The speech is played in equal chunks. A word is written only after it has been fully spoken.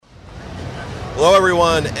Hello,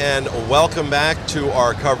 everyone, and welcome back to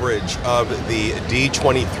our coverage of the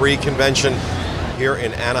D23 convention here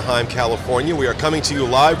in Anaheim, California. We are coming to you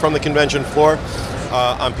live from the convention floor.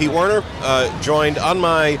 I'm Pete Werner, joined on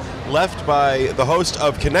my left by the host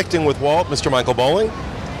of Connecting with Walt, Mr. Michael Bowling.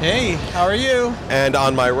 Hey, how are you? And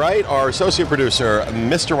on my right, our associate producer,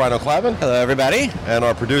 Mr. Rhino Clavin. Hello, everybody. And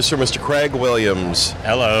our producer, Mr. Craig Williams.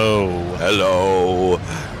 Hello. Hello.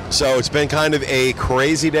 So it's been kind of a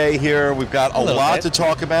crazy day here. We've got a lot to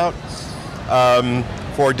talk about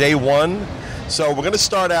for day one. So we're going to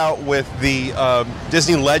start out with the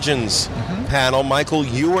Disney Legends panel. Michael,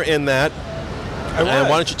 you were in that. And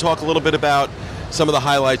why don't you talk a little bit about some of the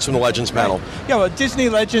highlights from the Legends panel? Yeah, well, Disney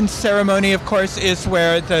Legends ceremony, of course, is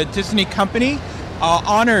where the Disney company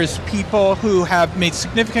honors people who have made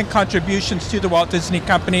significant contributions to the Walt Disney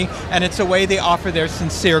Company, and it's a way they offer their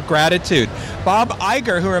sincere gratitude. Bob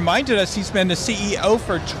Iger, who reminded us he's been the CEO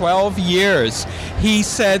for 12 years, he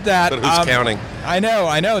said that... But who's counting? I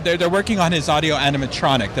know. They're working on his audio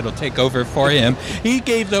animatronic that'll take over for him. He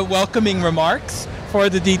gave the welcoming remarks for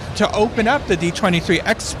to open up the D23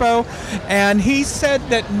 Expo, and he said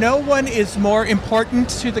that no one is more important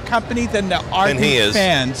to the company than the ardent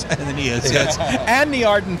fans. And he is, yes. And the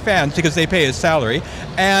ardent fans, because they pay his salary.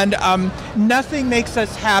 And nothing makes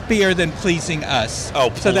us happier than pleasing us. Oh,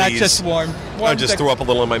 please. So that just warmed I just threw up a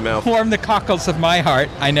little in my mouth. Warmed the cockles of my heart,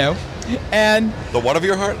 I know. And the what of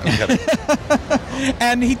your heart? I'm kidding.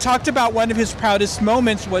 And he talked about one of his proudest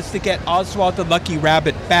moments was to get Oswald the Lucky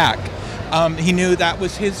Rabbit back. He knew that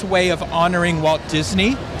was his way of honoring Walt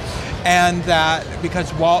Disney, and that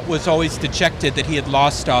because Walt was always dejected that he had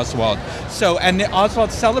lost Oswald. So, and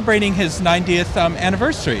Oswald's celebrating his 90th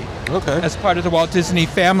anniversary as part of the Walt Disney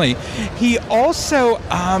family. He also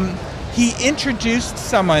he introduced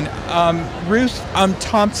someone,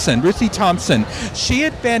 Ruthie Thompson. She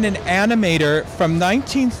had been an animator from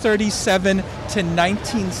 1937 to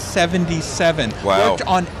 1977. Wow. Worked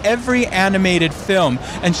on every animated film,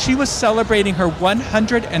 and she was celebrating her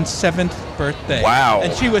 107th birthday. Wow.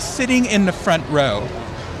 And she was sitting in the front row,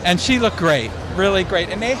 and she looked great, really great.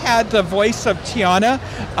 And they had the voice of Tiana,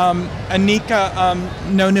 Anika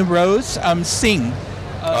Nonu Rose, sing.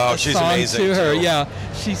 She's song amazing to her. too. Yeah,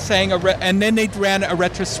 she sang and then they ran a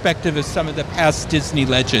retrospective of some of the past Disney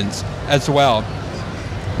legends as well.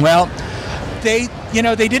 Well, they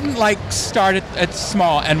didn't start at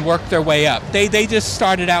small and work their way up. They just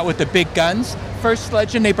started out with the big guns. First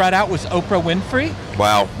legend they brought out was Oprah Winfrey.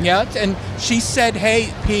 Wow. Yeah, and she said,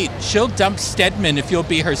 "Hey, Pete, she'll dump Stedman if you'll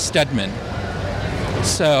be her Studman."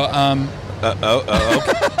 So,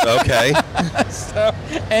 okay. So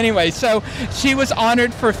anyway, so she was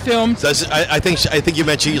honored for film. I think you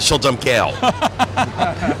meant she'll dump Gail.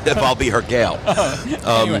 If I'll be her Gail.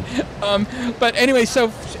 But anyway,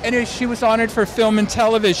 she was honored for film and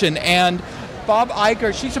television, and Bob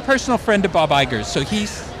Iger. She's a personal friend of Bob Iger's, so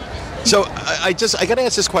he's. So I got to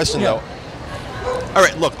ask this question though. All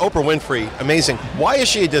right, look, Oprah Winfrey, amazing. Why is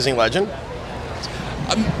she a Disney legend?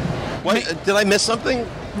 Did I miss something?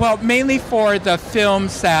 Well, mainly for the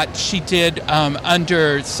films that she did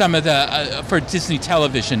under some of the for Disney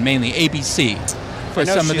Television, mainly ABC. For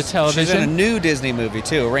some of the television. She's in a new Disney movie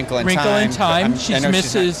too, A Wrinkle in Time.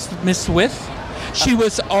 She's Miss With. She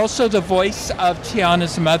was also the voice of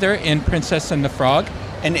Tiana's mother in Princess and the Frog.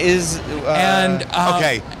 And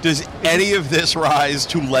okay, does any of this rise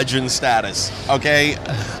to legend status? Okay,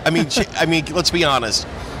 I mean, let's be honest.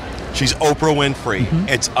 She's Oprah Winfrey.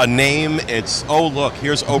 It's a name. It's, look,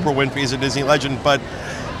 here's Oprah Winfrey as a Disney legend. But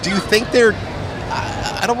do you think they're,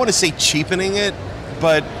 I don't want to say cheapening it,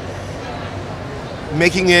 but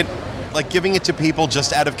making it, giving it to people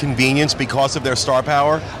just out of convenience because of their star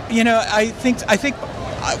power? I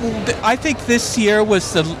think this year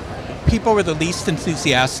was people were the least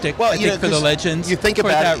enthusiastic. Well, for the legends. You think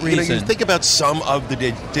about that reason. You think about some of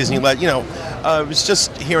the Disney legends. I was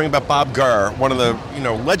just hearing about Bob Gurr, one of the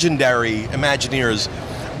legendary Imagineers,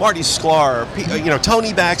 Marty Sklar,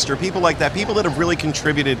 Tony Baxter, people like that, people that have really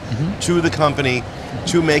contributed to the company,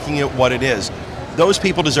 to making it what it is. Those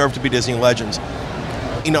people deserve to be Disney legends.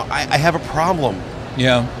 I have a problem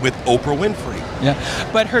with Oprah Winfrey. Yeah,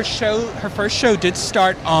 but her first show did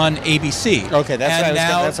start on ABC. Okay,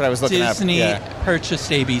 that's what I was looking at. Disney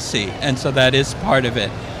purchased ABC, and so that is part of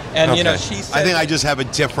it. And she said, I think I just have a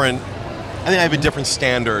different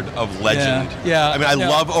standard of legend. Yeah. I mean, I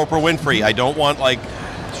love Oprah Winfrey. I don't want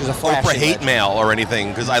she's a Oprah hate mail or anything,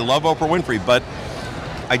 because I love Oprah Winfrey, but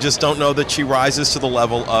I just don't know that she rises to the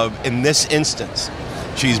level of, in this instance.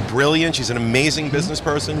 She's brilliant. She's an amazing business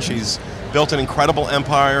person. She's built an incredible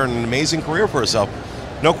empire and an amazing career for herself.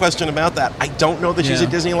 No question about that. I don't know that she's a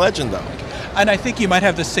Disney legend, though. And I think you might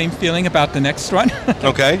have the same feeling about the next one.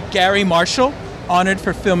 Okay. Gary Marshall, honored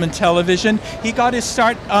for film and television. He got his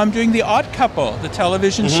start doing The Odd Couple, the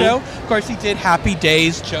television show. Of course, he did Happy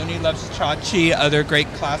Days, Joni Loves Chachi, other great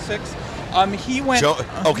classics. He went...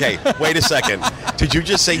 okay, wait a second. Did you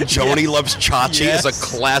just say Joni Loves Chachi is a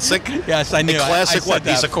classic? Yes, I knew. A classic what?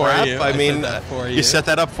 Piece of crap? I mean, you set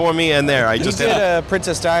that up for me, and there. I just did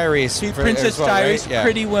Princess Diaries. Princess Diaries, right?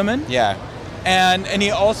 Pretty Woman. Yeah. And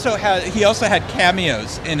he also had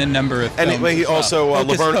cameos in a number of films. Anyway, he also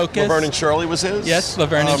Laverne and Shirley was his. Yes,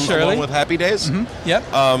 Laverne and Shirley, along with Happy Days. Mm-hmm. Yep.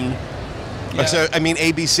 Yeah. So I mean,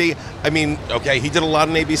 ABC. I mean, okay, he did a lot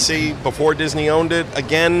on ABC before Disney owned it.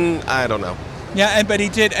 Again, I don't know. Yeah, but he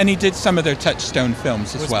did some of their Touchstone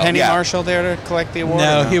films as well. Was Penny Marshall there to collect the award?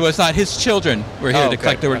 No, he was not. His children were here to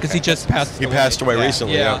collect the award because he just passed away. He passed away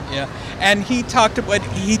recently. Yeah. And he talked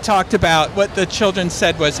about what the children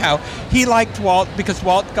said was how he liked Walt because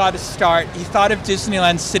Walt got a start. He thought of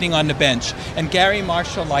Disneyland sitting on the bench, and Gary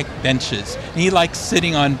Marshall liked benches. And he liked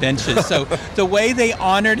sitting on benches. So the way they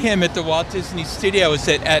honored him at the Walt Disney Studios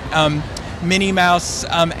at Minnie Mouse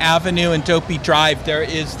Avenue and Dopey Drive, there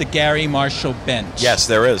is the Gary Marshall bench. Yes,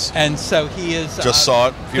 there is. And so he is... Just saw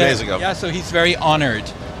it a few days ago. Yeah, so he's very honored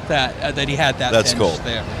that he had that That's bench cool.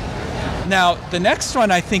 there. Now, the next one,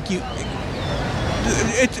 I think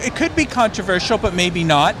it could be controversial, but maybe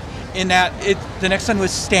not, in that the next one was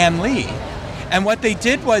Stan Lee. And what they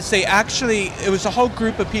did was it was a whole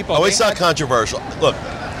group of people. Oh, it's not controversial. Look,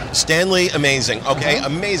 Stan Lee, amazing. Okay,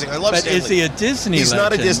 amazing. I love Stan Lee. But is he a Disney legend? He's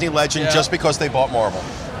not a Disney legend just because they bought Marvel.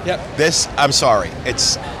 Yep. I'm sorry.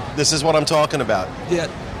 This is what I'm talking about. Yeah.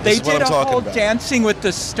 They did a whole Dancing with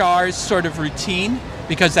the Stars sort of routine,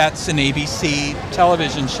 because that's an ABC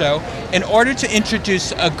television show, in order to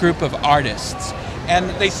introduce a group of artists. And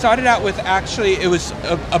they started out with, it was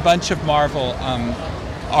a bunch of Marvel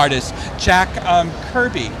artists. Jack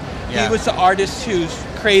Kirby. Yeah. He was the artist who's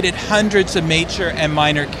created hundreds of major and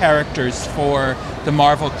minor characters for the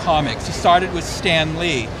Marvel comics. He started with Stan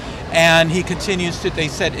Lee, and he continues to, they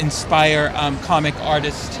said, inspire comic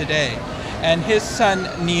artists today. And his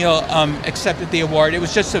son, Neil, accepted the award. It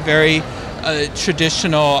was just a very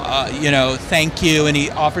traditional, thank you, and he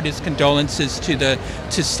offered his condolences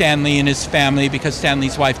to Stan Lee and his family because Stan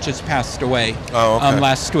Lee's wife just passed away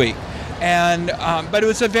last week. And but it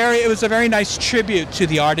was a very nice tribute to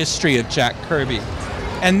the artistry of Jack Kirby.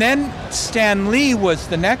 And then Stan Lee was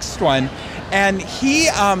the next one, and he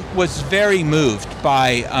was very moved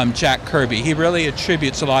by Jack Kirby. He really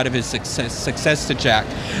attributes a lot of his success to Jack.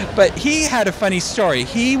 But he had a funny story.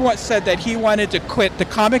 He said that he wanted to quit the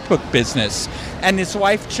comic book business, and his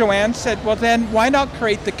wife Joanne said, well then, why not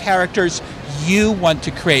create the characters you want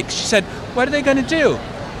to create? She said, what are they going to do?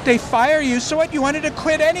 They fire you, so what? You wanted to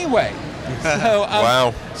quit anyway. So,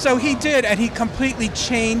 wow. So he did, and he completely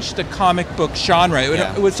changed the comic book genre.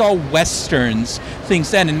 It was all westerns,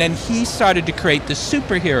 things then, and then he started to create the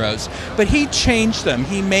superheroes. But he changed them.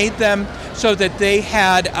 He made them so that they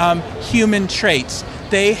had human traits.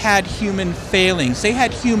 They had human failings. They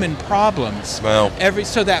had human problems. Wow.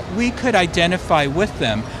 So that we could identify with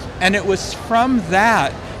them. And it was from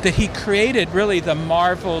that he created really the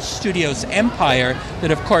Marvel Studios empire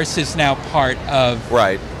that, of course, is now part of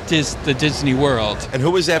the Disney World. And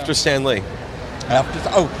who was after Stan Lee?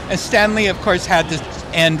 And Stan Lee, of course, had to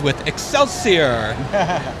end with Excelsior.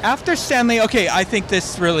 After Stan Lee, I think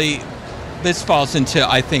this falls into,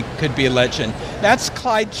 I think, could be a legend. That's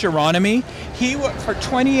Clyde Geronimi. For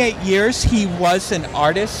 28 years, he was an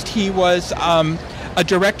artist. He was a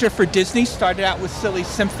director for Disney, started out with Silly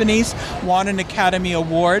Symphonies, won an Academy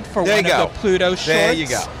Award for one of the Pluto shorts. There you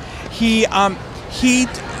go. He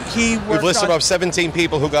worked We've listed off 17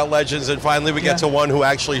 people who got legends, and finally we get to one who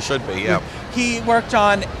actually should be. Yeah. He worked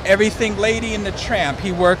on everything Lady and the Tramp.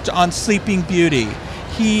 He worked on Sleeping Beauty.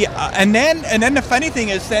 And then the funny thing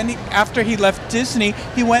is, after he left Disney,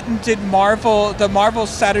 he went and did the Marvel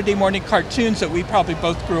Saturday morning cartoons that we probably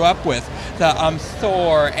both grew up with, the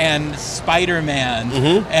Thor and Spider-Man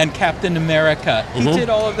and Captain America. He did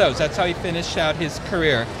all of those. That's how he finished out his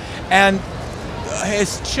career. And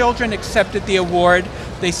his children accepted the award.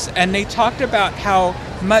 They talked about how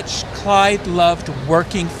much Clyde loved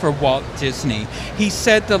working for Walt Disney. He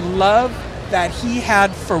said the love that he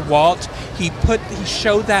had for Walt, he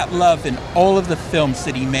showed that love in all of the films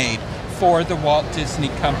that he made for the Walt Disney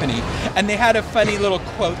Company. And they had a funny little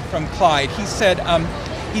quote from Clyde. He said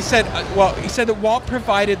that Walt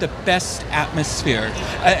provided the best atmosphere,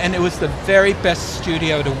 and it was the very best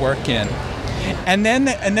studio to work in. And then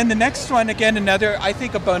the next one, again, another, I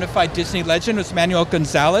think, a bona fide Disney legend was Manuel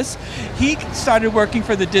Gonzalez. He started working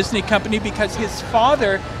for the Disney company because his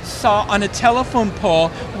father saw on a telephone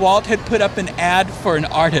pole Walt had put up an ad for an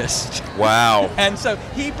artist. Wow. And so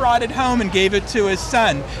he brought it home and gave it to his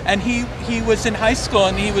son. And he was in high school,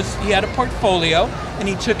 and he had a portfolio, and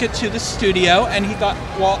he took it to the studio, and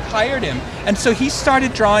Walt hired him. And so he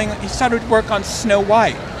started work on Snow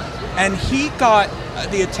White. And he got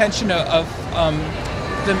the attention of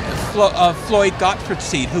Floyd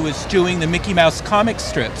Gottfriedseed, who was doing the Mickey Mouse comic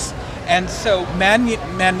strips. And so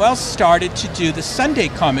Manuel started to do the Sunday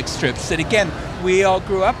comic strips that, again, we all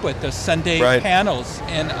grew up with, those Sunday panels.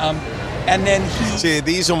 And then he... See,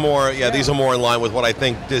 these are more in line with what I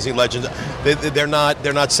think Disney legends. They're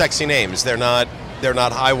not sexy names. They're not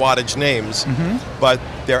high wattage names, but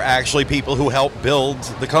they're actually people who help build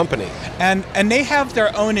the company. And they have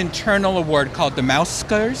their own internal award called the Mouse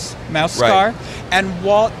Scar, and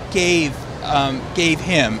Walt gave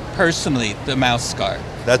him personally the Mouse Scar.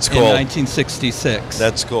 That's cool. In 1966.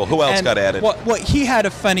 That's cool. Who else got added? Well, he had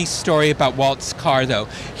a funny story about Walt's car, though.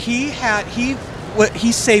 He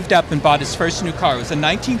saved up and bought his first new car. It was a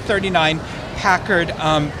 1939 Packard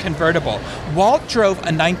convertible. Walt drove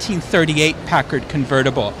a 1938 Packard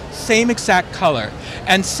convertible, same exact color.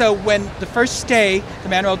 And so when the first day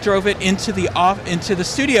Manuel drove it into the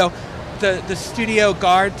studio, the studio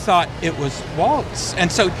guard thought it was Walt's,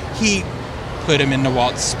 and so he put him in the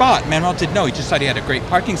Walt's spot. Manuel didn't know; he just thought he had a great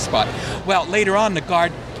parking spot. Well, later on, the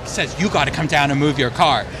guard says, "You got to come down and move your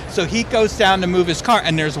car." So he goes down to move his car,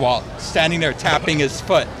 and there's Walt standing there tapping his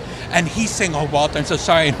foot. And he's saying, "Oh, Walt, I'm so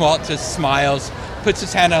sorry." And Walt just smiles, puts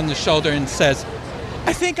his hand on the shoulder, and says,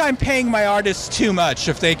 "I think I'm paying my artists too much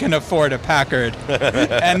if they can afford a Packard."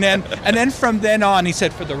 and then from then on, he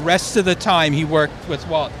said, for the rest of the time he worked with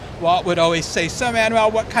Walt, Walt would always say, "So,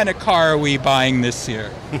 Manuel, what kind of car are we buying this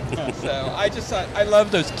year?" So I just thought, I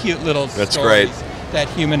love those cute little stories that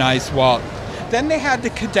humanize Walt. Then they had the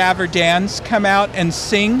Cadaver Dans come out and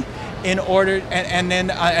sing in order,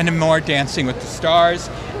 and more Dancing with the Stars,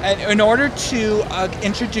 and in order to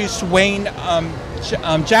introduce Wayne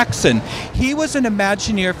Jackson. He was an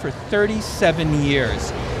Imagineer for 37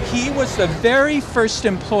 years. He was the very first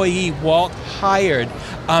employee Walt hired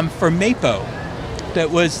for MAPO. That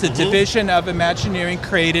was the division of Imagineering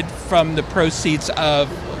created from the proceeds of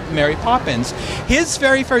Mary Poppins. His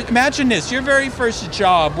very first, imagine this, your very first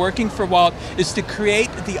job working for Walt is to create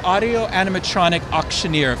the audio animatronic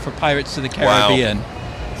auctioneer for Pirates of the Caribbean.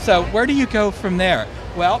 Wow. So where do you go from there?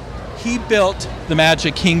 Well, he built the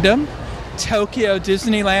Magic Kingdom, Tokyo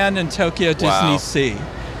Disneyland, and Tokyo Disney Sea.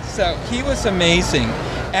 So he was amazing.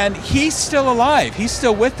 And he's still alive. He's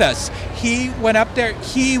still with us. He went up there.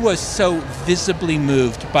 He was so visibly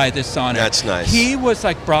moved by this honor. That's nice. He was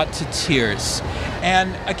like brought to tears.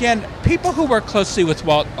 And again, people who work closely with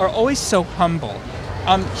Walt are always so humble.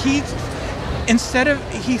 He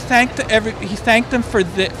thanked them for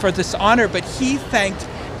this honor, but he thanked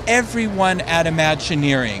everyone at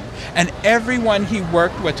Imagineering and everyone he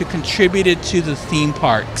worked with who contributed to the theme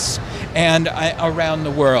parks and around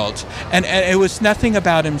the world. And it was nothing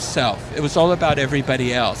about himself. It was all about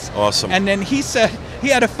everybody else. Awesome. And then he said, he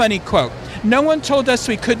had a funny quote, "No one told us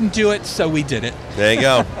we couldn't do it, so we did it." There you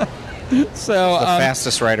go. So the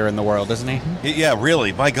fastest writer in the world, isn't he? Yeah,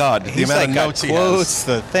 really. My God, the amount of notes he has.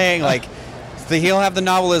 The thing, like, he'll have the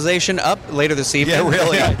novelization up later this evening. Yeah,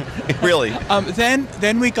 really, really.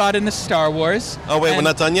 Then we got into Star Wars. Oh wait, we're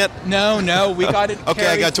not done yet. No, we got it. Okay,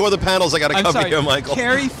 I got two other panels I got to cover here, Michael.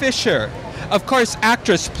 Carrie Fisher, of course,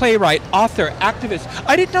 actress, playwright, author, activist.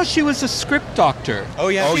 I didn't know she was a script doctor. Oh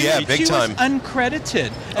yeah, big time. She was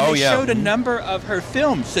uncredited, and they showed a number of her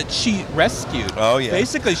films that she rescued. Oh yeah.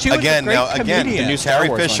 Basically, she was a great comedian. The new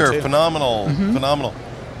Carrie Fisher, phenomenal.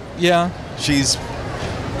 Yeah. She's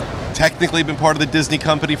technically been part of the Disney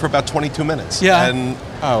company for about 22 minutes. Yeah. And,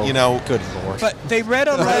 good Lord. But they read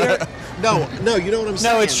a letter. No, you know what I'm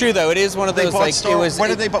saying? No, it's true, though. It is one of those, like, it was... When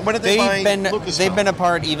did they buy Lucasfilm? They've been a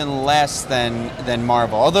part even less than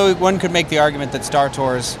Marvel. Although one could make the argument that Star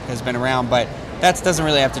Tours has been around, but that doesn't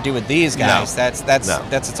really have to do with these guys. No.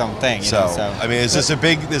 That's its own thing. So, I mean, there's a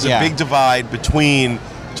big divide between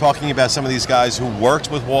talking about some of these guys who worked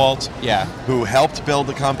with Walt, who helped build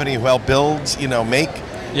the company, who helped build, make...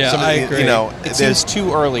 Yeah, I agree. It seems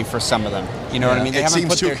too early for some of them. You know what I mean? They haven't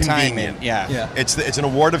put their time in. Yeah. It's an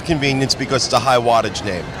award of convenience because it's a high wattage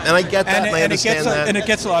name, and I get that, and I understand that. And it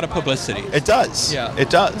gets a lot of publicity. It does. Yeah, it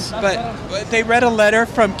does. But they read a letter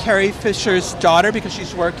from Carrie Fisher's daughter because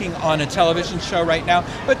she's working on a television show right now.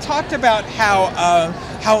 But talked about how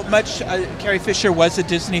how much Carrie Fisher was a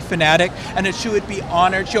Disney fanatic, and that she would be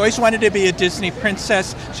honored. She always wanted to be a Disney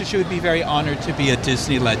princess, so she would be very honored to be a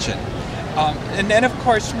Disney legend. And then, of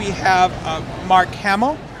course, we have Mark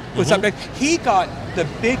Hamill was up next. He got the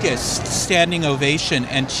biggest standing ovation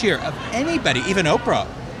and cheer of anybody, even Oprah.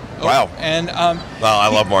 Wow. And I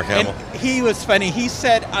love Mark Hamill. He was funny. He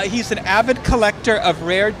said he's an avid collector of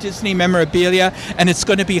rare Disney memorabilia, and it's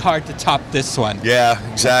going to be hard to top this one. Yeah,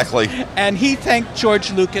 exactly. And he thanked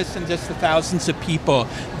George Lucas and just the thousands of people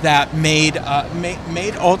that made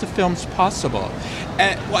all the films possible.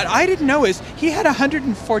 And what I didn't know is he had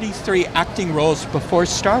 143 acting roles before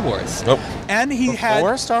Star Wars. Nope. And he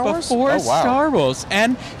Before Star Wars? Before Oh, wow. Star Wars.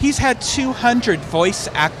 And he's had 200 voice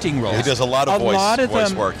acting roles. He does a lot of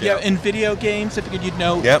voice work. Yeah, in video games, if you'd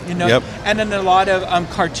know. Yep, you know, yep. And in a lot of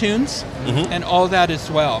cartoons and all that as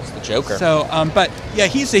well. The Joker. So, but yeah,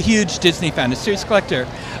 he's a huge Disney fan, a serious collector.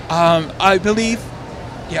 I believe.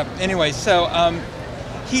 Yeah. Anyway, so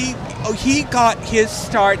he got his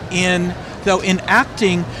start in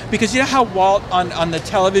acting because you know how Walt on the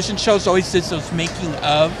television shows always does those making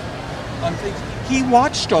of things. He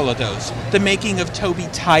watched all of those. The making of Toby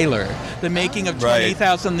Tyler, the making of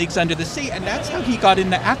 20,000 Leagues Under the Sea, and that's how he got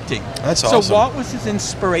into acting. That's awesome. So Walt was his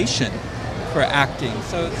inspiration for acting.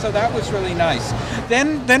 So that was really nice.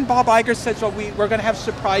 Then Bob Iger says, well, we're going to have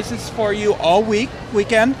surprises for you all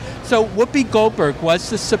weekend. So Whoopi Goldberg was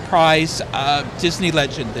the surprise Disney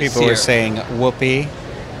legend this year. People were saying Whoopi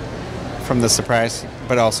from the surprise,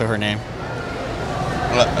 but also her name.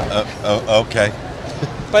 Okay.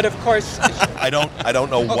 But of course, I don't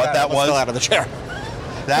know what that was. Fell out of the chair.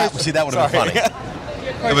 That would have been funny.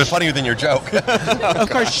 It would be funnier than your joke. Of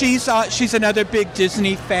course, she's another big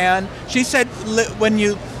Disney fan. She said when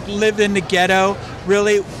you lived in the ghetto,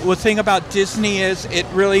 really, the thing about Disney is it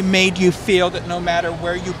really made you feel that no matter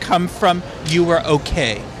where you come from, you were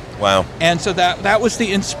okay. Wow. And so that was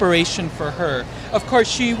the inspiration for her. Of course,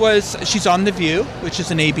 she's on The View, which is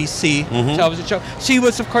an ABC television show. She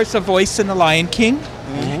was, of course, a voice in The Lion King.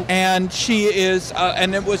 And she is,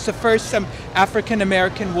 and it was the first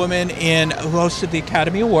African-American woman who hosted the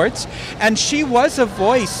Academy Awards. And she was a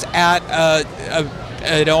voice at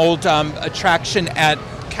an old attraction at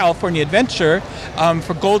California Adventure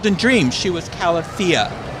for Golden Dream. She was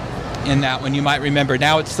Calafia in that one, you might remember.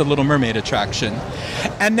 Now it's the Little Mermaid attraction.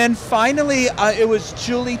 And then finally, it was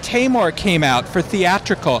Julie Taymor came out for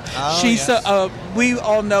theatrical. She's we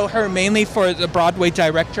all know her mainly for the Broadway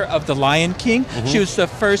director of The Lion King. She was the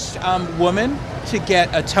first woman to get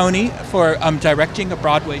a Tony for directing a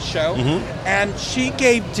Broadway show. And she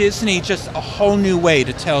gave Disney just a whole new way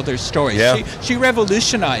to tell their stories. Yeah. She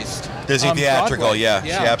revolutionized Disney theatrical, Broadway. yeah,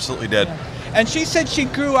 she absolutely did. Yeah. And she said she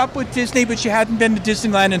grew up with Disney, but she hadn't been to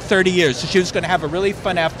Disneyland in 30 years, so she was going to have a really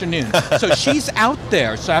fun afternoon. So she's out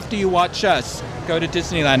there. So after you watch us, go to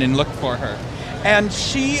Disneyland and look for her. And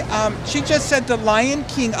she just said the Lion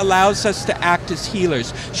King allows us to act as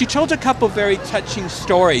healers. She told a couple very touching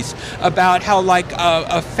stories about how, like,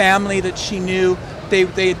 a family that she knew, they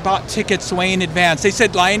had bought tickets way in advance. They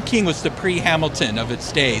said Lion King was the pre-Hamilton of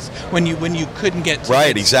its days, when you couldn't get tickets.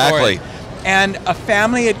 Right, exactly. For it. And a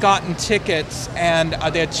family had gotten tickets, and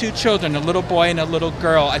they had two children, a little boy and a little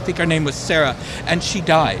girl. I think her name was Sarah, and she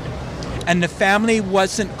died. And the family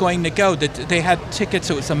wasn't going to go. They had tickets,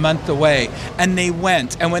 it was a month away, and they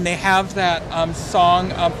went. And when they have that song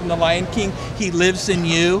from The Lion King, He Lives in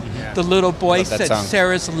You, the little boy said,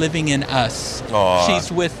 Sarah's living in us. Aww.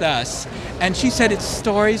 She's with us. And she said it's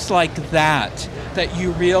stories like that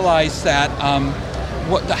you realize that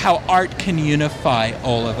how art can unify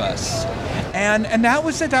all of us. And that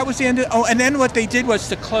was it. That was the end of, and then what they did was,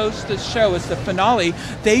 to close the show as the finale,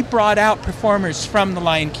 they brought out performers from The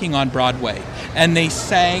Lion King on Broadway, and they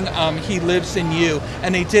sang He Lives in You,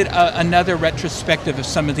 and they did another retrospective of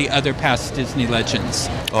some of the other past Disney legends.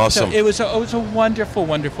 Awesome. So it was a wonderful,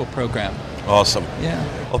 wonderful program. Awesome. Yeah.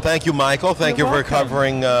 Well, thank you, Michael. Thank you for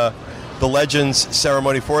covering the Legends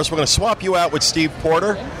ceremony for us. We're going to swap you out with Steve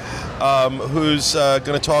Porter, who's going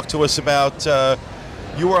to talk to us about...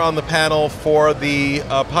 you were on the panel for the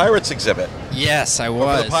Pirates exhibit. Yes, I was.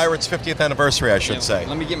 Or for the Pirates' 50th anniversary, I should say.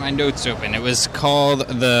 Let me get my notes open. It was called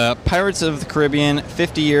The Pirates of the Caribbean,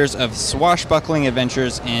 50 Years of Swashbuckling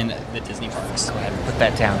Adventures in the Disney Parks. Go ahead and put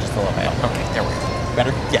that down just a little bit. Okay, there we go.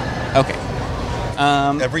 Better? Yeah. Okay.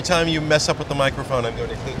 Every time you mess up with the microphone, I'm going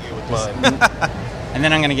to hit you with mine. And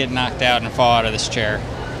then I'm going to get knocked out and fall out of this chair.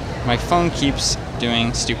 My phone keeps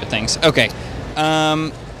doing stupid things. Okay.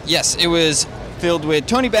 Yes, it was filled with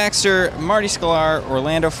Tony Baxter, Marty Sklar,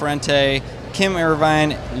 Orlando Ferrante, Kim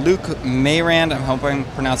Irvine, Luke Mayrand, I hope I'm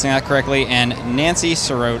pronouncing that correctly, and Nancy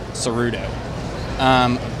Cerudo.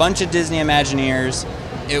 bunch of Disney Imagineers.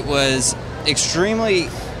 It was extremely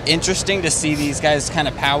interesting to see these guys kind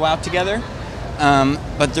of powwow together.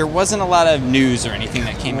 But there wasn't a lot of news or anything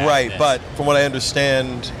that came out Right, of this. but from what I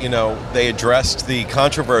understand, they addressed the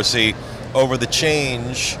controversy over the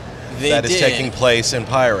change that is taking place in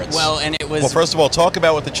Pirates. Well, and it was... Well, first of all, talk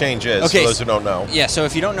about what the change is, for those who don't know. Yeah, so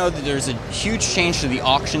if you don't know, that there's a huge change to the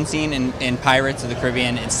auction scene in Pirates of the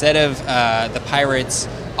Caribbean. Instead of the pirates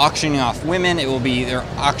auctioning off women, they're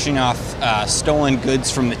auctioning off stolen goods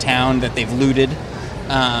from the town that they've looted.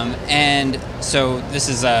 And so this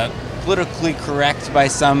is a politically correct by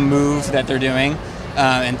some move that they're doing,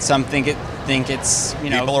 and some think it's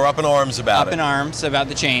people are up in arms about up in arms about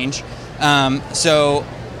the change. So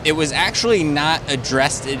it was actually not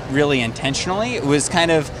addressed really intentionally. It was kind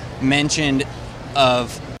of mentioned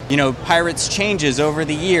of pirates changes over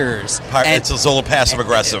the years. It's a little passive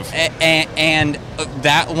aggressive, and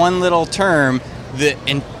that one little term,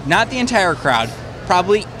 not the entire crowd,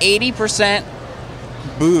 probably 80%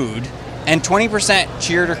 booed and 20%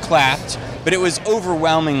 cheered or clapped, but it was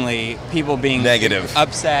overwhelmingly people being negative,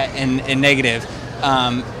 upset and negative.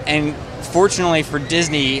 And fortunately for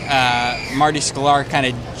Disney, Marty Sklar kind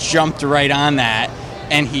of jumped right on that,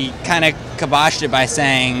 and he kind of kiboshed it by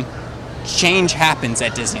saying, change happens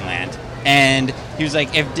at Disneyland. And he was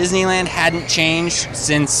like, if Disneyland hadn't changed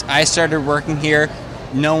since I started working here,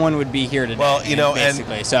 no one would be here today. Well,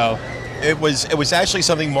 basically. and so it was actually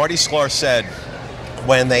something Marty Sklar said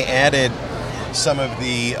when they added some of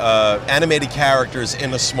the animated characters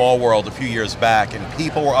in A Small World a few years back, and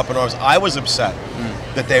people were up in arms. I was upset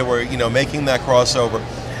that they were, making that crossover.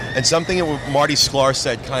 And something that Marty Sklar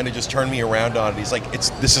said kind of just turned me around on it. He's like,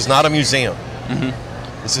 this is not a museum.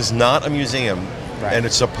 Mm-hmm. This is not a museum, right. And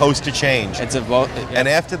it's supposed to change. It's And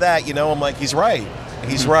after that, I'm like, he's right.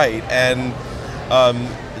 He's right. And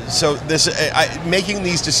so making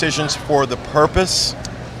these decisions for the purpose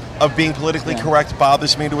of being politically correct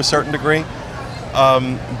bothers me to a certain degree.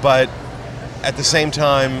 But at the same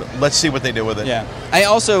time, let's see what they do with it. Yeah. I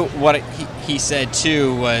also, what he said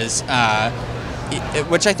too was,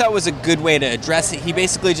 which I thought was a good way to address it, he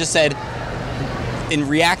basically just said, in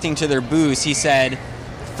reacting to their boos, he said,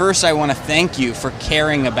 first I want to thank you for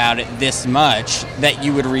caring about it this much, that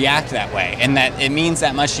you would react that way, and that it means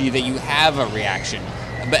that much to you that you have a reaction.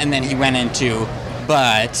 And then he went into...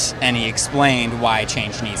 and he explained why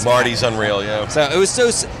change needs. Marty's unreal, yeah. So it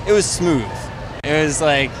was smooth. It was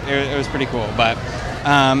like it was pretty cool, but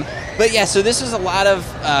yeah. So this was a lot of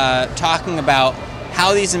talking about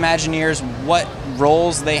how these Imagineers, what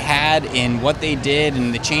roles they had in what they did,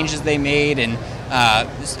 and the changes they made, and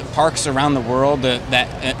parks around the world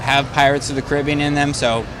that have Pirates of the Caribbean in them.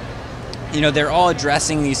 So they're all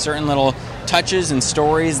addressing these certain little touches and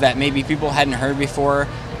stories that maybe people hadn't heard before.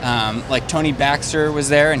 Like Tony Baxter was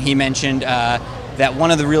there, and he mentioned that one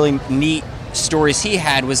of the really neat stories he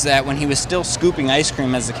had was that when he was still scooping ice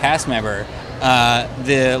cream as a cast member,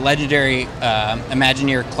 the legendary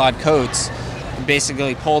Imagineer Claude Coates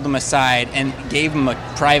basically pulled him aside and gave him a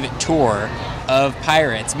private tour of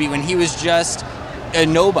Pirates when he was just a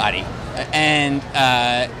nobody, and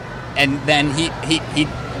then he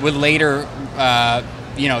would later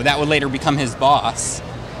that would later become his boss,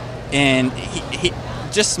 and he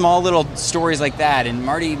just small little stories like that. And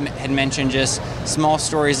Marty had mentioned just small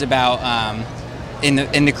stories about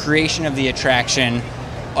in the creation of the attraction,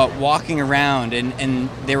 walking around, and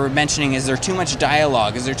they were mentioning, is there too much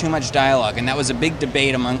dialogue? Is there too much dialogue? And that was a big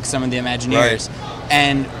debate among some of the Imagineers. Right.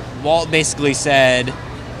 And Walt basically said,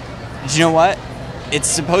 do you know what? It's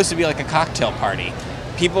supposed to be like a cocktail party.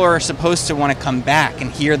 People are supposed to want to come back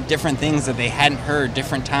and hear different things that they hadn't heard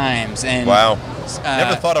different times. And wow.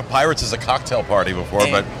 Never thought of Pirates as a cocktail party before,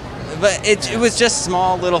 but it was just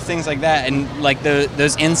small little things like that, and like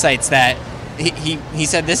those insights that he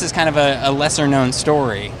said this is kind of a lesser known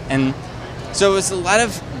story. And so it was a lot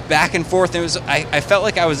of back and forth. I felt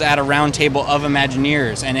like I was at a round table of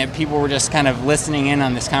Imagineers, and people were just kind of listening in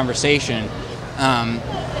on this conversation.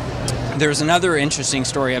 There's another interesting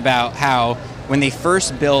story about how when they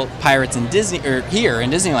first built Pirates in here in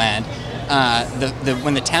Disneyland,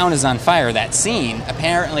 when the town is on fire, that scene,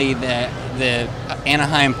 apparently the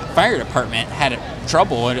Anaheim Fire Department had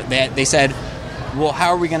trouble. They said, well, how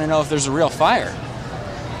are we going to know if there's a real fire?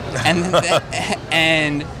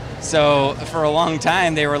 And so for a long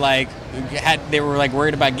time they were like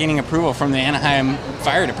worried about getting approval from the Anaheim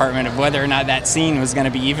Fire Department of whether or not that scene was going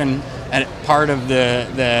to be even a part of the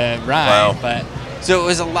ride. Wow. But so it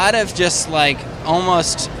was a lot of just like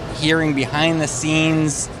almost hearing behind the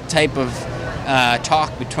scenes type of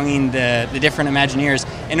talk between the different Imagineers,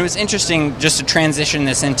 and it was interesting just to transition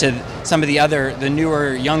this into some of the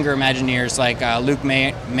newer, younger Imagineers like Luke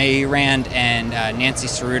Mayrand and Nancy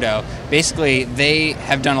Ceruto. Basically, they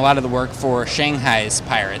have done a lot of the work for Shanghai's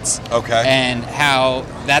Pirates. Okay. And how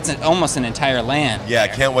that's almost an entire land. Yeah,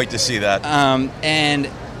 there. I can't wait to see that. And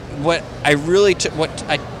what I really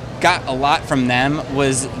got a lot from them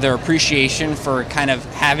was their appreciation for kind of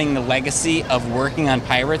having the legacy of working on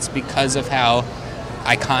Pirates because of how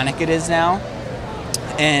iconic it is now.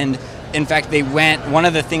 And in fact, one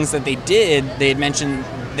of the things that they had mentioned,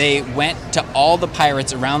 they went to all the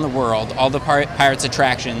Pirates around the world, all the Pirates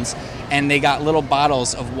attractions, and they got little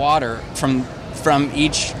bottles of water from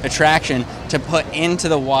each attraction to put into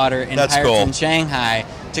the water in That's Pirates cool. in Shanghai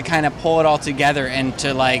to kind of pull it all together and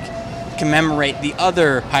to like commemorate the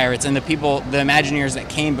other pirates and the Imagineers that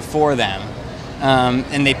came before them,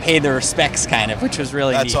 and they paid their respects, kind of, which was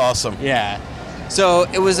really That's neat. awesome. Yeah. So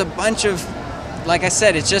it was a bunch of, like I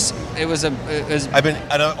said, I've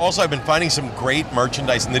been finding some great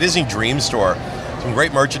merchandise in the Disney Dream Store. Some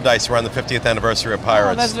great merchandise around the 50th anniversary of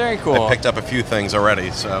Pirates. Oh, that's very cool. I picked up a few things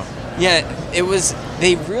already, so. Yeah, it was.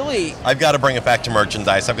 They really. I've got to bring it back to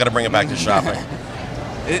merchandise. I've got to bring it back to shopping.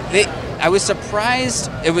 I was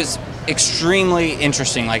surprised. It was extremely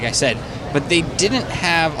interesting, like I said, but they didn't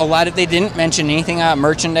have they didn't mention anything about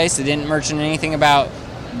merchandise. They didn't mention anything about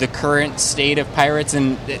the current state of Pirates,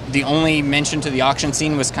 and the only mention to the auction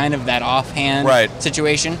scene was kind of that offhand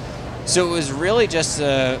situation. So it was really just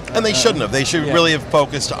and they shouldn't have. They should really have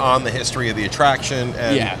focused on the history of the attraction.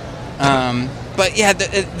 And but yeah,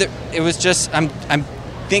 it was just I'm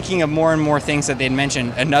thinking of more and more things that they'd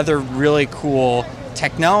mentioned. Another really cool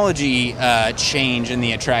technology change in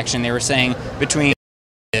the attraction. They were saying between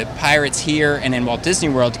the Pirates here and in Walt Disney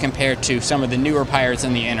World compared to some of the newer Pirates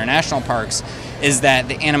in the international parks is that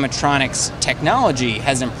the animatronics technology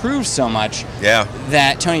has improved so much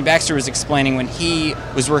that Tony Baxter was explaining when he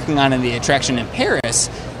was working on the attraction in Paris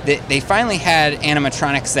that they finally had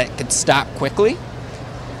animatronics that could stop quickly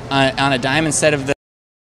on a dime instead of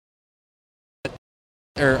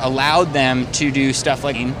or allowed them to do stuff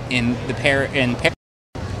like in Paris.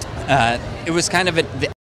 It was kind of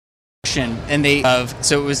the action, and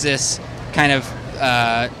so it was this kind of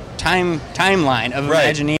timeline of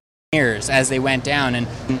Imagineers as they went down, and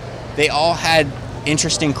they all had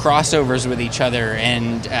interesting crossovers with each other,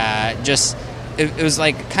 and it was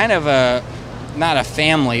like kind of not a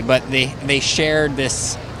family, but they shared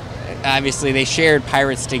this. Obviously, they shared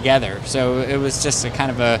Pirates together, so it was just a kind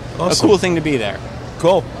of a cool thing to be there.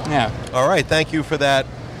 Cool. Yeah. All right. Thank you for that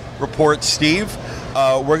report, Steve.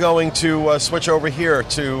 We're going to switch over here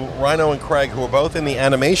to Rhino and Craig, who are both in the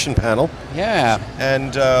animation panel. Yeah.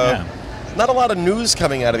 And not a lot of news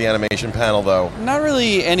coming out of the animation panel, though. Not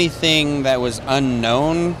really anything that was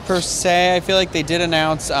unknown, per se. I feel like they did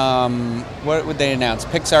announce, what would they announce?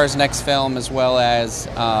 Pixar's next film as well as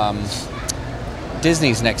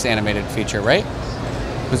Disney's next animated feature, right?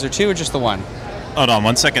 Was there two or just the one? Hold on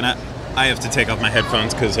 1 second. I have to take off my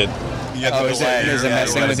headphones because it... Is it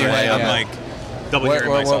messing with your head? I'm like double hearing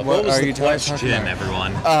myself. What was the question,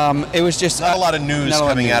 everyone? It was just... Not a lot of news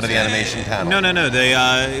coming out of the animation panel. No.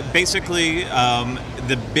 They basically,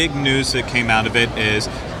 the big news that came out of it is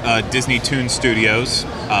Disney Toon Studios,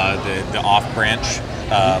 the off-branch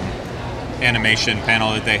animation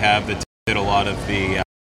panel that they have that did a lot of the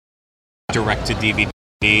direct-to-DVD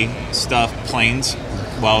stuff, Planes.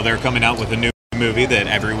 Well, they're coming out with a new movie that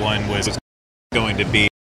everyone was going to be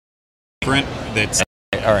different. That's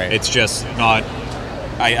all right. It's just not.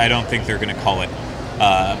 I don't think they're going to call it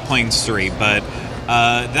Planes 3, but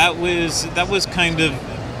that was kind of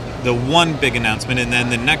the one big announcement, and then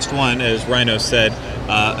the next one, as Rhino said,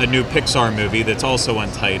 a new Pixar movie that's also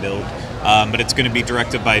untitled, but it's going to be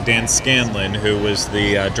directed by Dan Scanlon, who was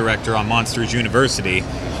the director on Monsters University.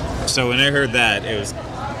 So when I heard that, it was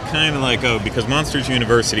kind of like, because Monsters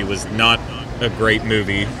University was not a great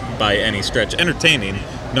movie by any stretch. Entertaining,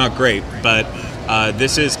 not great, but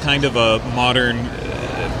this is kind of a modern,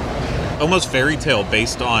 almost fairy tale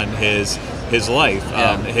based on his life.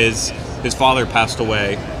 Yeah. His father passed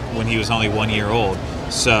away when he was only 1 year old,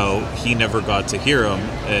 so he never got to hear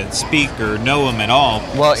him speak or know him at all.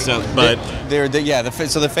 Well, so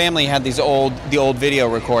the family had the old video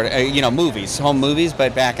record, movies, home movies,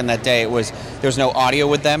 but back in that day there was no audio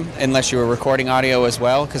with them unless you were recording audio as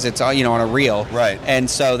well, because it's all on a reel, right? And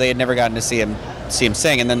so they had never gotten to see him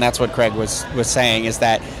sing, and then that's what Craig was saying, is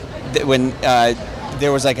that when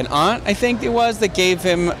there was like an aunt, I think it was, that gave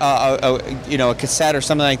him a cassette or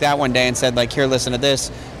something like that one day and said, like, here, listen to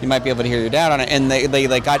this. You might be able to hear your dad on it. And they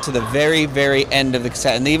like got to the very, very end of the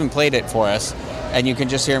cassette, and they even played it for us. And you can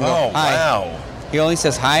just hear him go, hi. Wow. He only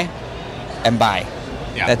says hi and bye.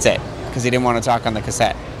 Yeah. That's it, because he didn't want to talk on the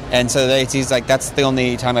cassette. And so he's like, that's the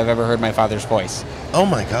only time I've ever heard my father's voice. Oh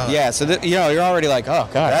my God. Yeah, so you're already like, oh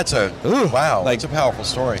God. That's wow. Like, that's a powerful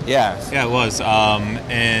story. Yeah. Yeah, it was.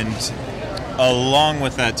 And along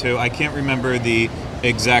with that too, I can't remember the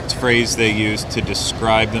exact phrase they used to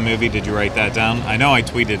describe the movie. Did you write that down? I know I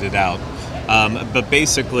tweeted it out. But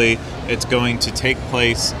basically, it's going to take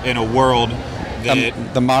place in a world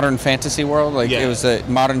that... the modern fantasy world? Like, Yeah. it was a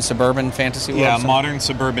modern suburban fantasy world? Yeah, modern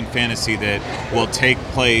suburban fantasy that will take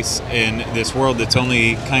place in this world that's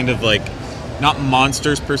only kind of like, not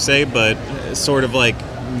monsters per se, but sort of like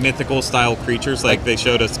mythical style creatures. Like they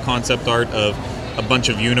showed us concept art of a bunch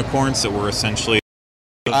of unicorns that were essentially...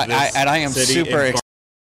 I am super excited.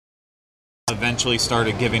 Eventually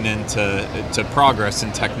started giving into progress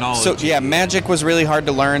in technology. So yeah, magic was really hard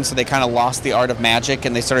to learn, so they kind of lost the art of magic,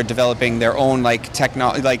 and they started developing their own like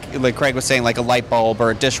technology, like Craig was saying, like a light bulb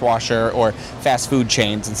or a dishwasher or fast food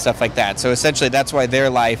chains and stuff like that. So essentially, that's why their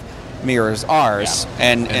life mirrors ours.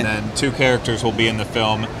 Yeah. And then two characters will be in the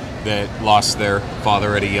film that lost their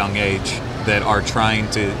father at a young age, that are trying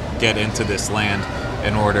to get into this land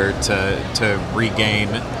in order to regain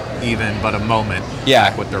even but a moment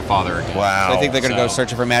back with their father again. Wow. So I think they're going to go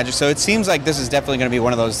searching for magic. So it seems like this is definitely going to be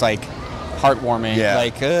one of those like heartwarming,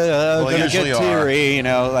 like going to get teary,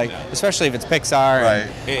 especially if it's Pixar. Right.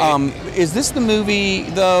 And, is this the movie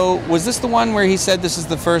though? Was this the one where he said this is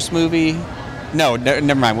the first movie? No,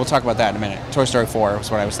 never mind. We'll talk about that in a minute. Toy Story 4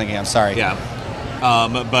 was what I was thinking. I'm sorry. Yeah.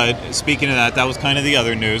 But speaking of that was kind of the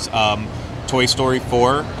other news. Toy Story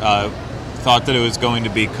 4 thought that it was going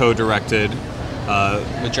to be co-directed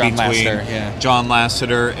with John Lasseter, John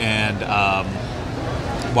Lasseter and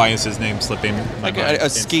why is his name slipping?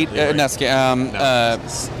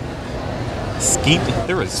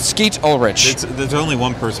 Skeet Ulrich. There's only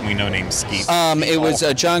one person we know named Skeet. It was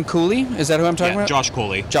John Cooley. Is that who I'm talking about? Josh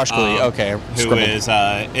Cooley. Josh Cooley. Okay. Who is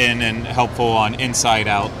in and helpful on Inside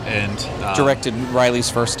Out and directed Riley's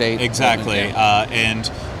First Date. Exactly.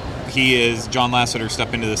 And he is John Lasseter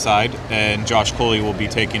stepping to the side, and Josh Cooley will be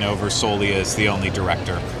taking over solely as the only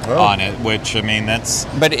director on it. Which I mean, that's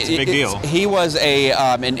a big deal. He was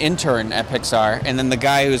an intern at Pixar, and then the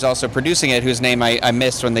guy who's also producing it, whose name I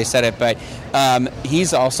missed when they said it, but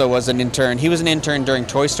he's also was an intern. He was an intern during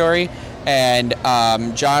Toy Story, and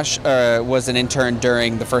Josh was an intern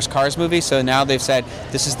during the first Cars movie. So now they've said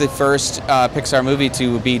this is the first Pixar movie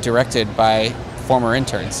to be directed by former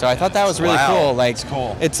interns. So I thought that was really cool. Like, that's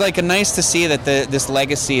cool. It's like nice to see that this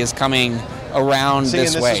legacy is coming around this way. And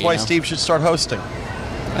this is why Steve should start hosting.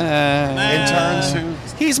 Interns who...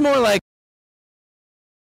 He's more like...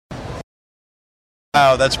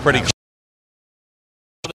 Wow, that's pretty cool.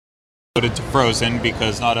 To Frozen,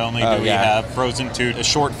 because not only do we have Frozen 2, a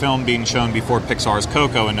short film being shown before Pixar's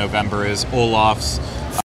Coco in November is Olaf's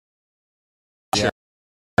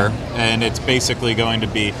and it's basically going to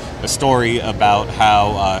be a story about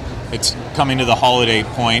how it's coming to the holiday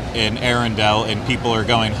point in Arendelle, and people are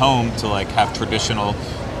going home to like have traditional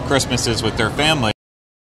Christmases with their family,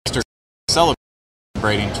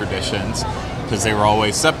 celebrating traditions because they were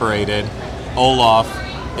always separated. Olaf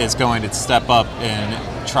is going to step up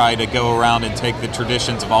and try to go around and take the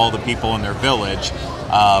traditions of all the people in their village,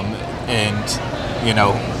 and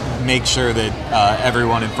make sure that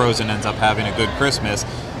everyone in Frozen ends up having a good Christmas.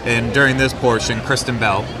 And during this portion, Kristen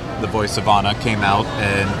Bell, the voice of Anna, came out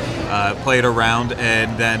and played around,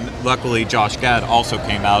 and then luckily Josh Gad also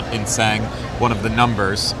came out and sang one of the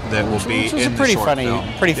numbers that will be in the short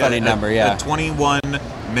film. Pretty funny number, yeah. A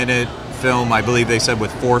 21-minute film, I believe they said,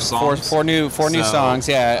 with 4 songs. Four new songs,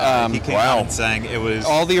 yeah. He came out and sang. It was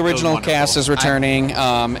all the original cast is returning,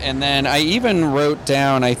 and then I even wrote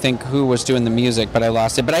down, I think, who was doing the music, but I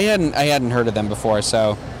lost it. But I hadn't heard of them before,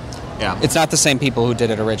 so. Yeah. It's not the same people who did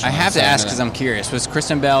it originally. I have to ask because I'm curious. Was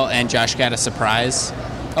Kristen Bell and Josh Gad a surprise?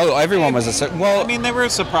 Oh, everyone was well, I mean, they were a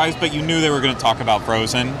surprise, but you knew they were going to talk about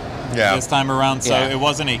Frozen this time around, so it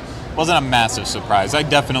wasn't a massive surprise. I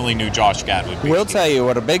definitely knew Josh Gad would be. We'll tell you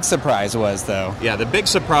what a big surprise was, though. Yeah, the big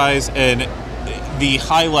surprise and the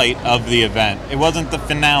highlight of the event. It wasn't the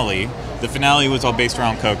finale. The finale was all based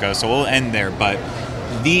around Coco, so we'll end there, but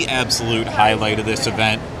the absolute highlight of this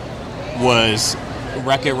event was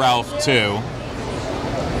Wreck-It Ralph 2,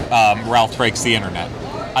 Ralph Breaks the Internet.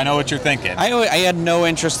 I know what you're thinking. I had no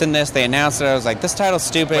interest in this. They announced it. I was like, this title's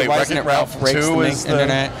stupid. Wait, Why isn't it Ralph Breaks the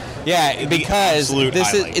Internet? Yeah, because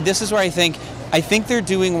this is where I think I think they're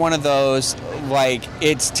doing one of those, like,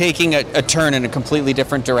 it's taking a turn in a completely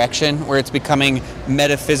different direction, where it's becoming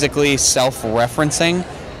metaphysically self-referencing,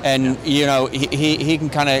 and, you know, he can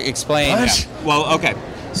kind of explain. Yeah. Well, okay.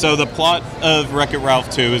 So the plot of Wreck-It Ralph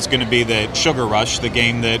 2 is going to be that Sugar Rush, the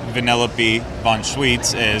game that Vanellope von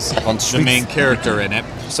Schweetz is the main character in it.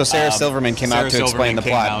 So Sarah Silverman came out to explain the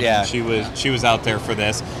plot. Yeah, she was out there for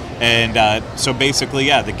this, and so basically,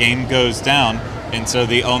 yeah, the game goes down, and so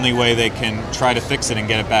the only way they can try to fix it and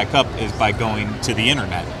get it back up is by going to the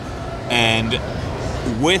internet. And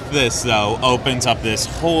with this, though, opens up this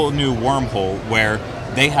whole new wormhole where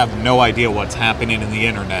they have no idea what's happening in the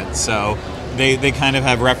internet. So they kind of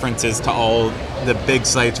have references to all the big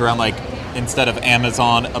sites around, like, instead of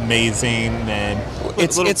Amazon, Amazing, and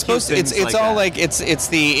it's supposed to, it's all like it's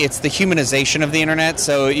the humanization of the internet.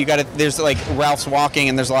 So you got to, there's like Ralph's walking,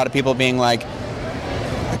 and there's a lot of people being like,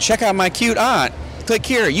 check out my cute aunt. Click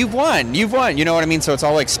here, you've won. You know what I mean? So it's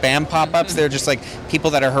all like spam pop-ups. They're just like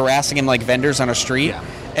people that are harassing him, like vendors on a street. Yeah.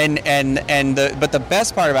 But the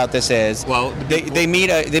best part about this is, well, they meet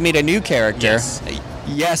a new character.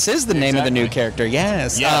 Yes is the name of the new character.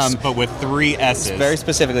 Yes. Yes, but with 3 S's. Very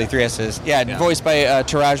specifically 3 S's. Yeah, voiced by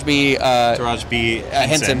Taraji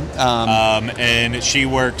Henson. And she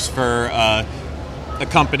works for a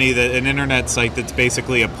company, an internet site that's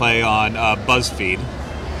basically a play on BuzzFeed,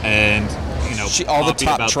 and all the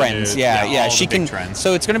top trends. She can. Trends.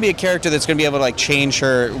 So it's going to be a character that's going to be able to like change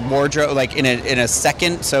her wardrobe like in a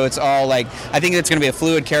second. So it's all like, I think it's going to be a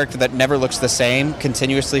fluid character that never looks the same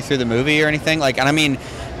continuously through the movie or anything. Like, and I mean,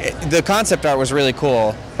 the concept art was really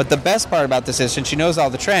cool. But the best part about this is, since she knows all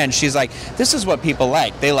the trends, she's like, this is what people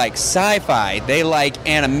like. They like sci-fi. They like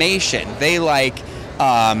animation. They like.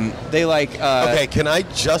 Okay, can I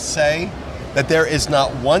just say that there is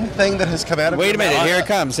not one thing that has come out of Wait a minute, here it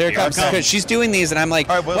comes. Because she's doing these, and I'm like,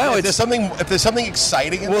 right, well, if there's something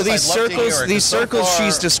exciting in this, these circles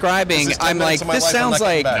she's describing, I'm like,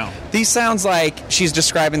 these sounds like she's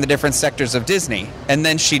describing the different sectors of Disney. And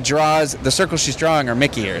then she draws, the circles she's drawing are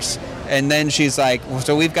Mickey ears. And then she's like, well,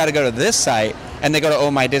 so we've got to go to this site, and they go to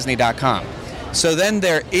ohmydisney.com. So then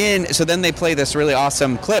they play this really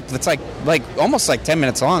awesome clip that's like almost like 10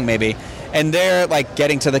 minutes long maybe. And they're like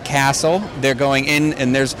getting to the castle. They're going in,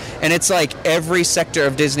 and it's like every sector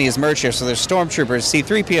of Disney is merged here. So there's stormtroopers,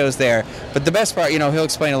 C-3POs there. But the best part, he'll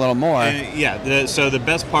explain a little more. So the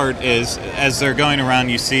best part is, as they're going around,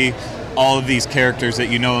 you see all of these characters that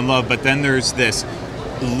you know and love. But then there's this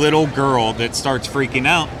little girl that starts freaking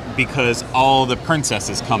out because all the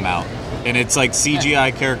princesses come out, and it's like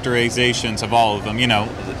CGI characterizations of all of them.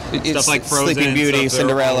 Stuff like Frozen, Sleeping Beauty,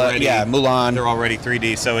 Cinderella, Mulan. They're already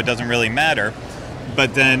 3D, so it doesn't really matter.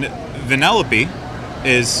 But then Vanellope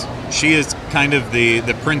is kind of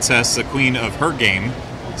the princess, the queen of her game,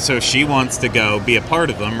 so she wants to go be a part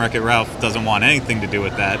of them. Wreck-It Ralph doesn't want anything to do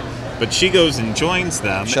with that, but she goes and joins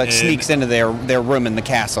them. She sneaks into their room in the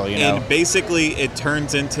castle, And basically it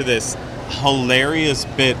turns into this hilarious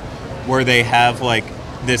bit where they have like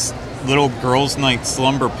this little girls' night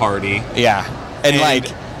slumber party. Yeah. And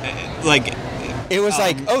it was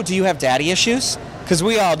like, oh, do you have daddy issues? Because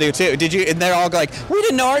we all do too. Did you? And they're all like, we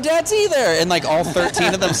didn't know our dads either. And like all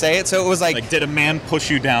 13 of them say it. So it was like, did a man push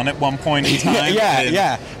you down at one point in time?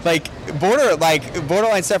 Yeah. Like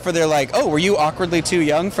borderline stuff where they're like, oh, were you awkwardly too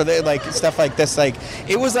young for the stuff like this? Like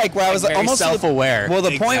it was like where I was almost self-aware. Well,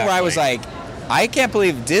 the point where I was like, I can't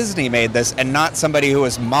believe Disney made this and not somebody who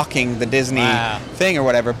was mocking the Disney thing or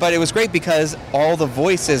whatever. But it was great because all the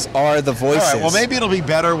voices are the voices. All right, well, maybe it'll be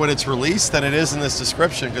better when it's released than it is in this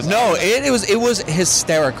description. It was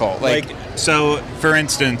hysterical. So, for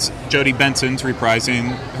instance, Jodie Benson's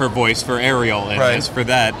reprising her voice for Ariel in this for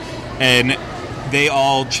that, and they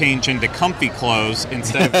all change into comfy clothes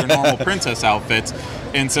instead of their normal princess outfits.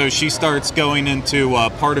 And so she starts going into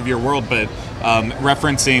part of your world, but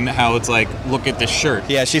referencing how it's like, look at this shirt.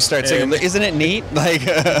 Yeah, she starts saying, isn't it neat?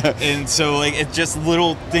 And so it's just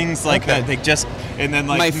little things like that. They just, and then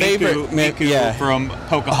like my favorite Miku from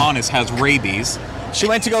Pocahontas has rabies. She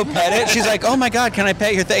went to go pet it. She's like, "Oh my God, can I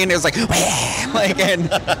pet your thing?" And it was like, and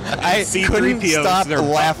I couldn't stop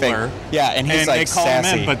laughing. Butler, yeah, and he's like they call sassy.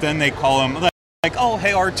 him in, but then they call him like, "Oh,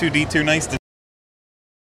 hey R2D2, nice to."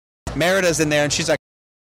 Merida's in there, and she's like.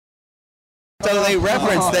 So they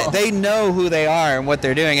reference that they know who they are and what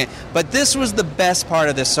they're doing. But this was the best part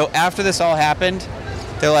of this. So after this all happened,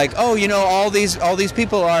 they're like, "Oh, all these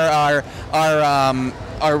people are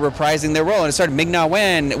reprising their role." And it started. Ming-Na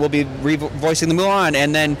Wen will be voicing the Mulan,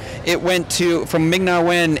 and then it went to from Ming-Na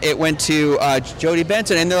Wen, it went to Jodie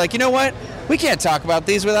Benson, and they're like, "You know what? we can't talk about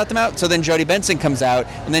these without them out. So then Jodie Benson comes out,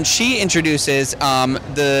 and then she introduces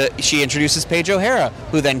Paige O'Hara,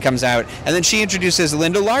 who then comes out, and then she introduces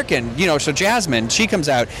Linda Larkin, so Jasmine, she comes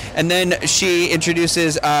out, and then she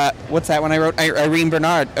introduces what's that one I wrote? Irene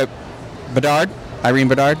Bedard,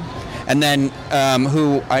 and then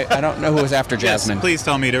who I don't know who was after Jasmine. Yes, please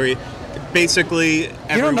tell me to read. Basically,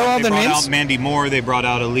 don't know all they the brought names? out Mandy Moore. They brought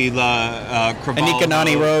out Alila Cravalho. Anika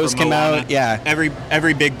Noni Rose came Moana. out. Yeah,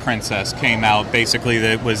 every big princess came out. Basically,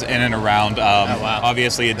 that was in and around.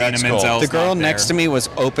 Obviously, Idina Menzel's the girl not next to there. me was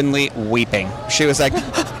openly weeping. She was like,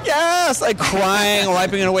 yes, like crying,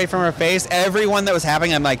 wiping it away from her face. Everyone that was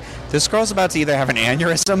happening, I'm like, this girl's about to either have an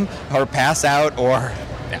aneurysm or pass out, or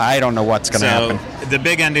I don't know what's going to happen. The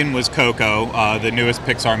big ending was Coco, the newest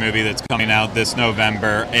Pixar movie that's coming out this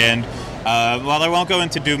November, and. While I won't go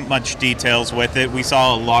into too much details with it, we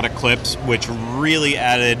saw a lot of clips which really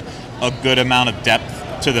added a good amount of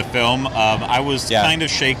depth to the film. I was kind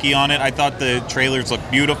of shaky on it. I thought the trailers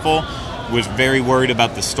looked beautiful, was very worried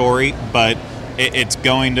about the story, but it's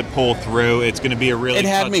going to pull through. It's going to be a really touching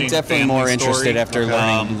It had me definitely more interested story. after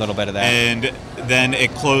learning a little bit of that. And then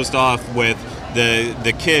it closed off with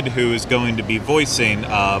the kid who is going to be voicing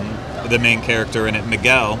the main character in it,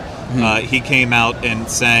 Miguel. He came out and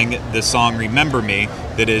sang the song "Remember Me,"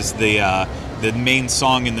 that is the main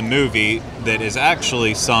song in the movie that is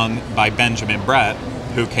actually sung by Benjamin Bratt,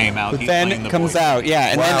 who came out. But then comes out,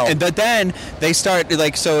 and then they start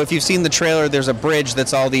so. If you've seen the trailer, there's a bridge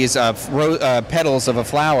that's all these petals of a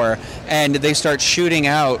flower, and they start shooting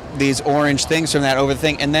out these orange things from that over the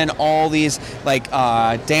thing, and then all these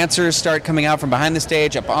dancers start coming out from behind the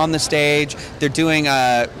stage, up on the stage. They're doing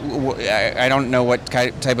I don't know what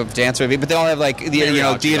type of dance it would be, but they all have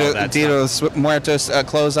Dia de Muertos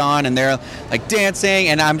clothes on, and they're dancing,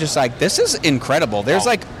 and I'm just like, this is incredible. There's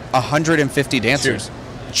 150 dancers.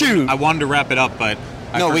 Shoot. I wanted to wrap it up, but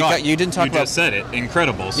I forgot. You didn't talk about. You just said it.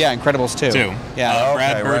 Incredibles. Yeah, Incredibles 2. Yeah.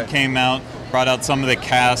 Brad Bird came out, brought out some of the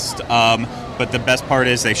cast, but the best part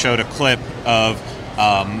is they showed a clip of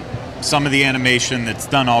some of the animation that's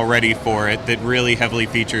done already for it that really heavily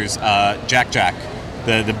features Jack,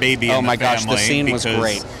 the baby in the family. Oh my gosh, the scene was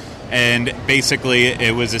great. And basically,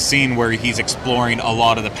 it was a scene where he's exploring a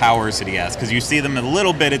lot of the powers that he has, because you see them a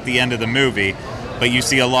little bit at the end of the movie, but you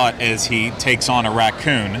see a lot as he takes on a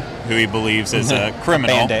raccoon, who he believes is a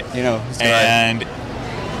criminal. A bandit, and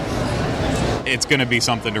it's going to be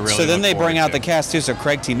something to really So then they bring out to. the cast, too. So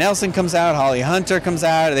Craig T. Nelson comes out, Holly Hunter comes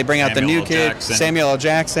out, they bring out the new kid, Samuel L.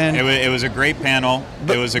 Jackson. It was a great panel.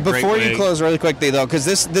 It was a great Before you close really quickly, though, because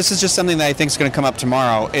this is just something that I think is going to come up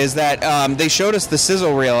tomorrow, is that they showed us the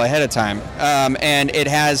sizzle reel ahead of time, and it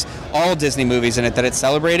has all Disney movies in it that it's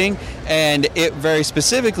celebrating, and it very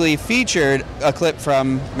specifically featured a clip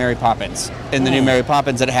from Mary Poppins. In the new Mary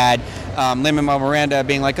Poppins, that had Lin-Manuel Miranda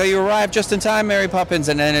being like, "Oh, you arrived just in time, Mary Poppins,"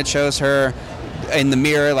 and then it shows her in the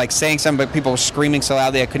mirror saying something, but people were screaming so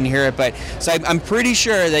loudly I couldn't hear it. But so I'm pretty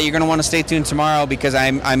sure that you're going to want to stay tuned tomorrow, because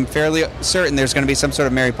I'm fairly certain there's going to be some sort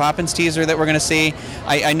of Mary Poppins teaser that we're going to see.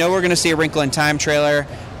 I know we're going to see a Wrinkle in Time trailer,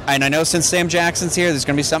 and I know since Sam Jackson's here, there's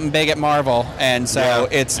going to be something big at Marvel, and so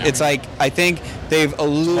it's like, I think they've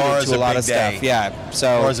alluded to a lot of stuff. Yeah.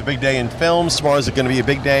 So tomorrow's a big day in films. Tomorrow's going to be a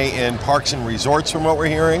big day in parks and resorts, from what we're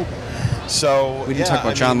hearing. So we didn't talk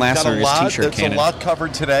about John Lasseter's T-shirt cannon. There's a lot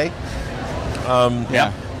covered today.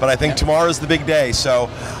 But I think tomorrow's the big day. So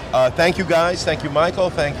thank you guys. Thank you, Michael.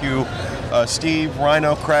 Thank you, Steve,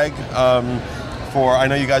 Rhino, Craig, for, I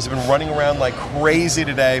know you guys have been running around like crazy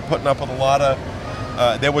today, putting up with a lot of,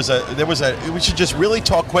 we should just really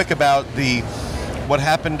talk quick about what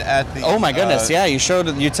happened at the... Oh my goodness, you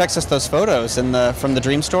texted us those photos from the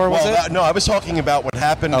Dream Store, was it? No, I was talking about what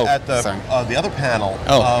happened at the other panel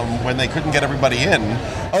when they couldn't get everybody in.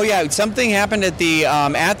 Oh yeah, something happened at the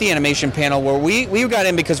animation panel where we got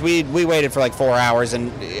in because we waited for like 4 hours and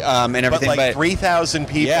everything. But 3,000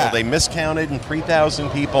 people, they miscounted, and 3,000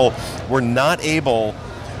 people were not able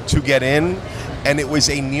to get in. And it was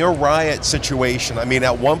a near riot situation. I mean,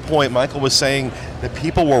 at one point, Michael was saying that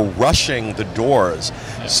people were rushing the doors.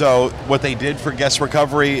 Yeah. So what they did for guest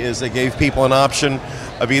recovery is they gave people an option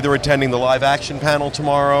of either attending the live action panel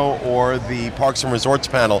tomorrow or the Parks and Resorts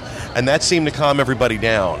panel. And that seemed to calm everybody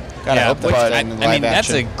down. That's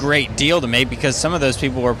a great deal to me, because some of those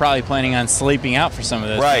people were probably planning on sleeping out for some of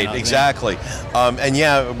those. Right, panels, exactly.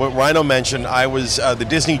 What Rhino mentioned, I was the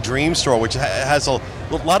Disney Dream Store, which has a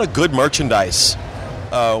lot of good merchandise,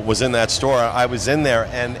 was in that store. I was in there,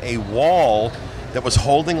 and a wall that was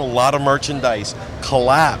holding a lot of merchandise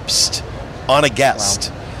collapsed on a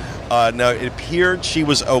guest. Wow. Now, it appeared she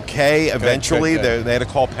was okay eventually. Good. They had to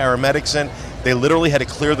call paramedics in. They literally had to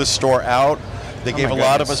clear the store out. They gave a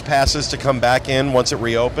lot of us passes to come back in once it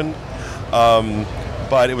reopened.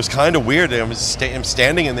 But it was kind of weird. I'm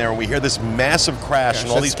standing in there, and we hear this massive crash,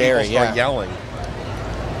 and all these people start yelling.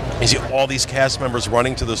 You see all these cast members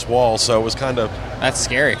running to this wall, so it was kind of... That's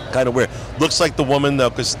scary. Kind of weird. Looks like the woman,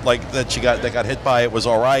 though, because that got hit by it was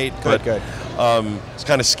all right. Good. It's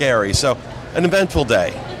kind of scary. So, an eventful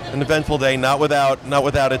day. Not without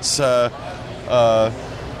its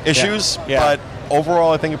issues, but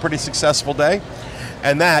overall, I think a pretty successful day.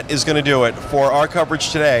 And that is going to do it for our coverage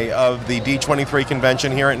today of the D23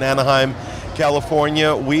 convention here in Anaheim,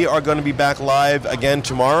 California. We are going to be back live again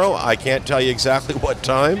tomorrow. I can't tell you exactly what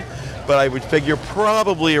time, but I would figure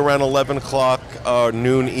probably around 11 o'clock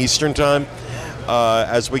noon Eastern time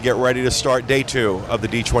as we get ready to start day 2 of the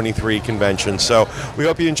D23 convention. So we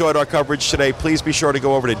hope you enjoyed our coverage today. Please be sure to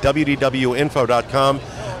go over to wdwinfo.com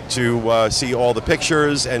to see all the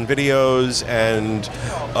pictures and videos and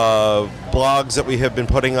blogs that we have been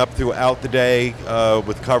putting up throughout the day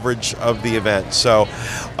with coverage of the event. So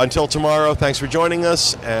until tomorrow, thanks for joining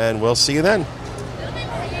us, and we'll see you then.